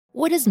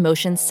What does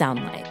motion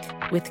sound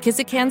like? With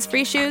Kizik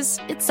hands-free shoes,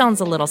 it sounds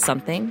a little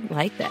something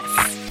like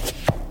this.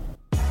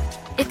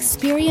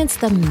 Experience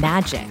the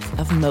magic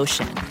of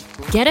motion.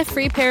 Get a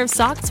free pair of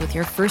socks with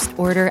your first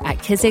order at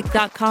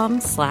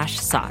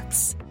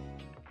kizik.com/socks.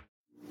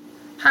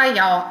 Hi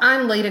y'all,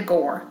 I'm Lita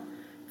Gore.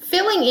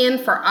 Filling in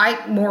for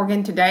Ike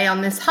Morgan today on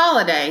this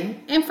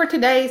holiday and for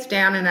today's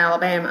Down in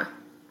Alabama.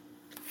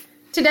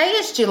 Today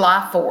is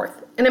July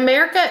 4th, and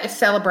America is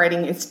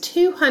celebrating its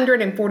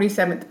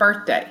 247th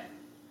birthday.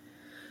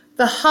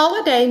 The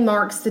holiday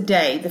marks the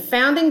day the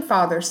Founding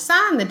Fathers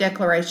signed the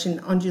Declaration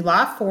on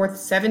July 4th,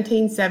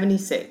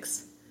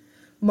 1776,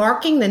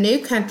 marking the new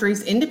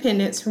country's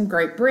independence from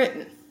Great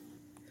Britain.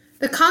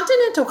 The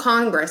Continental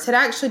Congress had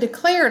actually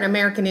declared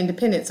American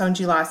independence on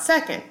July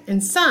 2nd,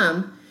 and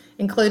some,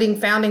 including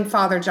Founding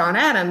Father John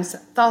Adams,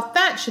 thought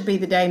that should be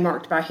the day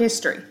marked by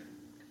history.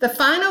 The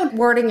final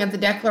wording of the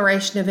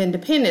Declaration of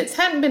Independence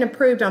hadn't been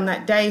approved on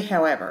that day,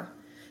 however,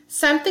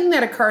 something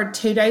that occurred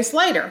 2 days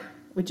later,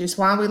 which is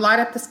why we light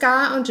up the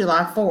sky on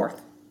July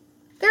 4th.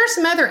 There are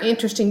some other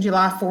interesting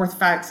July 4th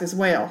facts as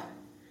well.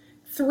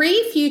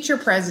 3 future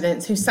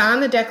presidents who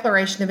signed the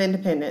Declaration of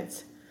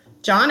Independence,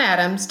 John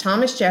Adams,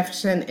 Thomas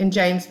Jefferson, and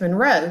James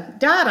Monroe,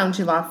 died on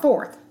July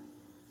 4th.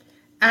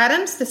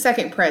 Adams, the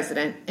second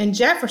president, and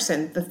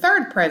Jefferson, the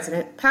third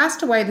president,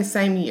 passed away the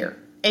same year,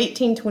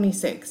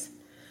 1826,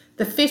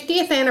 the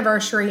 50th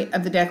anniversary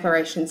of the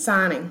Declaration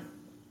signing.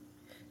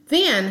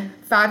 Then,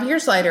 5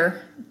 years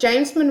later,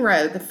 James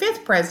Monroe, the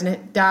 5th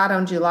president, died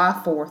on July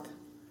 4th.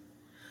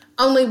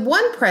 Only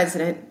one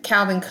president,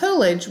 Calvin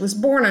Coolidge, was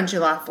born on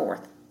July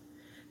 4th.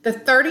 The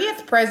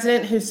 30th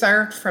president who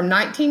served from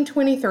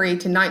 1923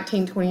 to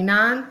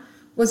 1929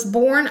 was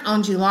born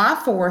on July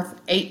 4th,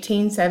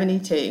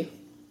 1872.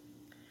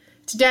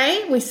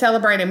 Today, we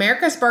celebrate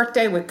America's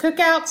birthday with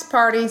cookouts,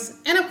 parties,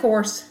 and of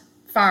course,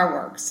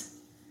 fireworks.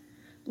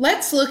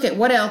 Let's look at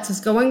what else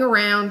is going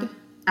around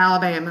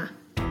Alabama.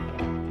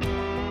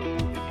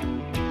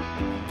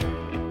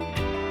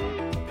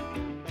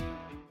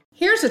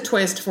 Here's a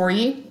twist for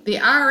you. The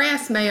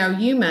IRS may owe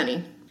you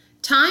money.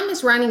 Time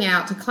is running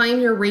out to claim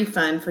your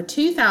refund for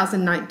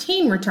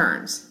 2019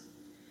 returns.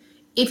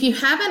 If you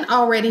haven't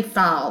already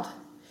filed,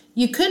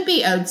 you could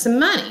be owed some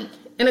money.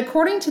 And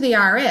according to the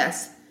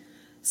IRS,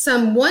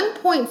 some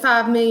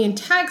 1.5 million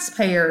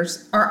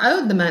taxpayers are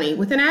owed the money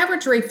with an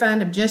average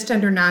refund of just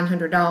under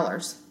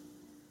 $900.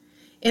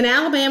 In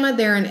Alabama,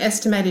 there are an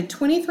estimated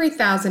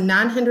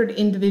 23,900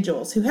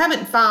 individuals who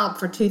haven't filed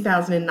for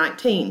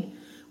 2019,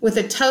 with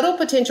a total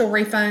potential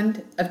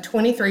refund of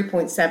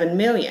 $23.7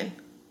 million.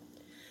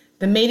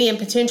 The median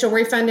potential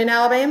refund in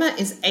Alabama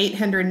is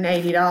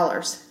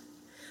 $880.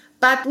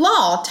 By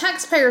law,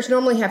 taxpayers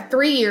normally have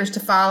 3 years to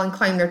file and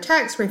claim their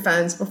tax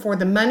refunds before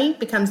the money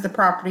becomes the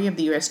property of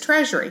the U.S.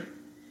 Treasury.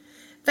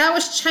 That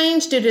was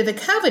changed due to the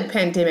COVID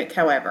pandemic,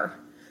 however,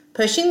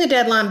 pushing the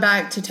deadline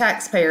back to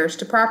taxpayers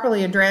to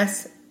properly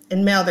address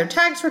and mail their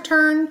tax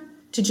return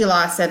to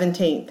July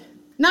 17th.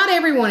 Not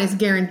everyone is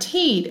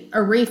guaranteed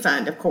a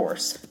refund, of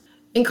course,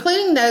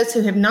 including those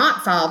who have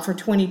not filed for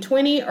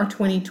 2020 or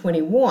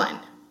 2021.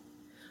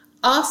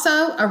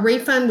 Also, a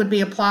refund would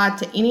be applied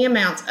to any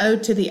amounts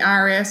owed to the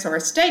IRS or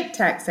a state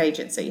tax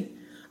agency,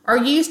 or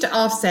used to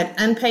offset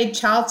unpaid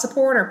child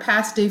support or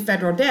past due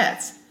federal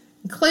debts,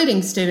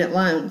 including student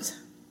loans.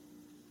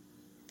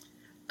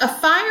 A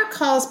fire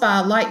caused by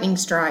a lightning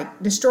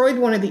strike destroyed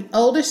one of the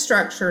oldest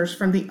structures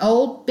from the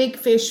old Big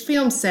Fish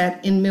film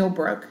set in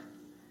Millbrook.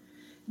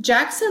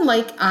 Jackson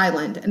Lake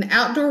Island, an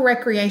outdoor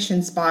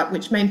recreation spot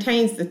which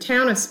maintains the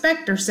Town of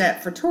Spector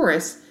set for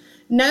tourists,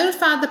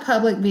 notified the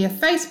public via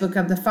Facebook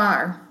of the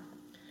fire.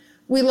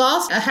 "We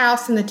lost a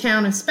house in the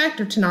Town of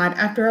Spector tonight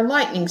after a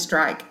lightning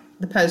strike,"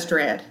 the post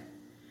read.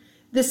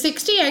 The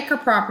 60-acre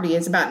property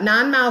is about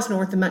 9 miles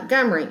north of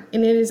Montgomery,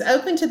 and it is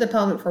open to the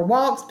public for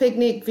walks,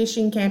 picnic,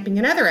 fishing, camping,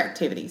 and other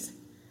activities.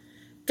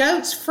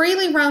 Goats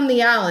freely roam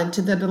the island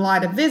to the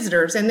delight of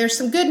visitors, and there's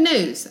some good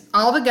news.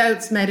 All the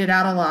goats made it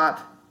out alive.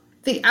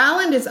 The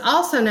island is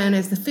also known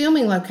as the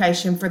filming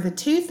location for the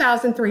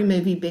 2003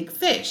 movie Big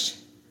Fish.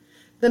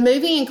 The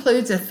movie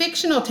includes a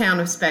fictional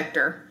town of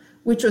Spector,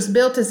 which was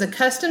built as a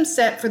custom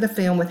set for the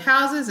film with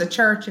houses, a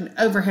church, and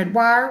overhead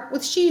wire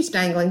with shoes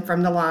dangling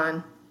from the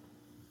line.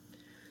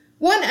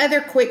 One other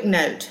quick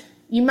note.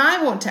 You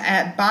might want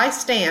to buy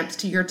stamps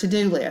to your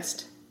to-do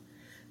list.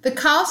 The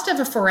cost of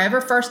a Forever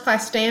First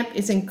Class stamp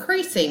is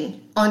increasing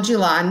on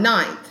July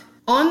 9th.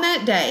 On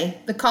that day,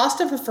 the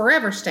cost of a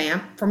Forever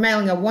stamp for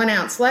mailing a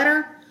 1-ounce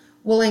letter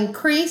will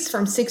increase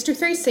from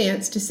 63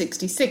 cents to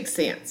 66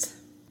 cents.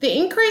 The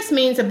increase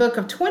means a book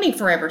of 20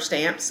 Forever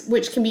stamps,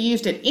 which can be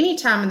used at any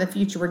time in the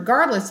future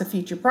regardless of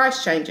future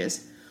price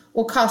changes,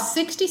 will cost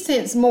 60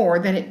 cents more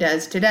than it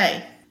does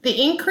today.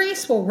 The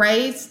increase will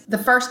raise the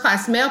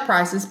first-class mail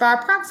prices by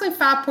approximately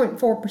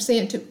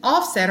 5.4% to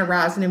offset a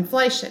rise in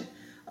inflation,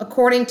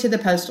 according to the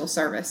Postal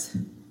Service.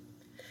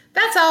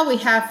 That's all we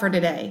have for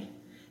today.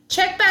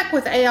 Check back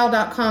with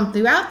AL.com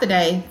throughout the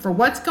day for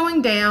what's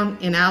going down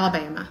in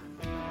Alabama.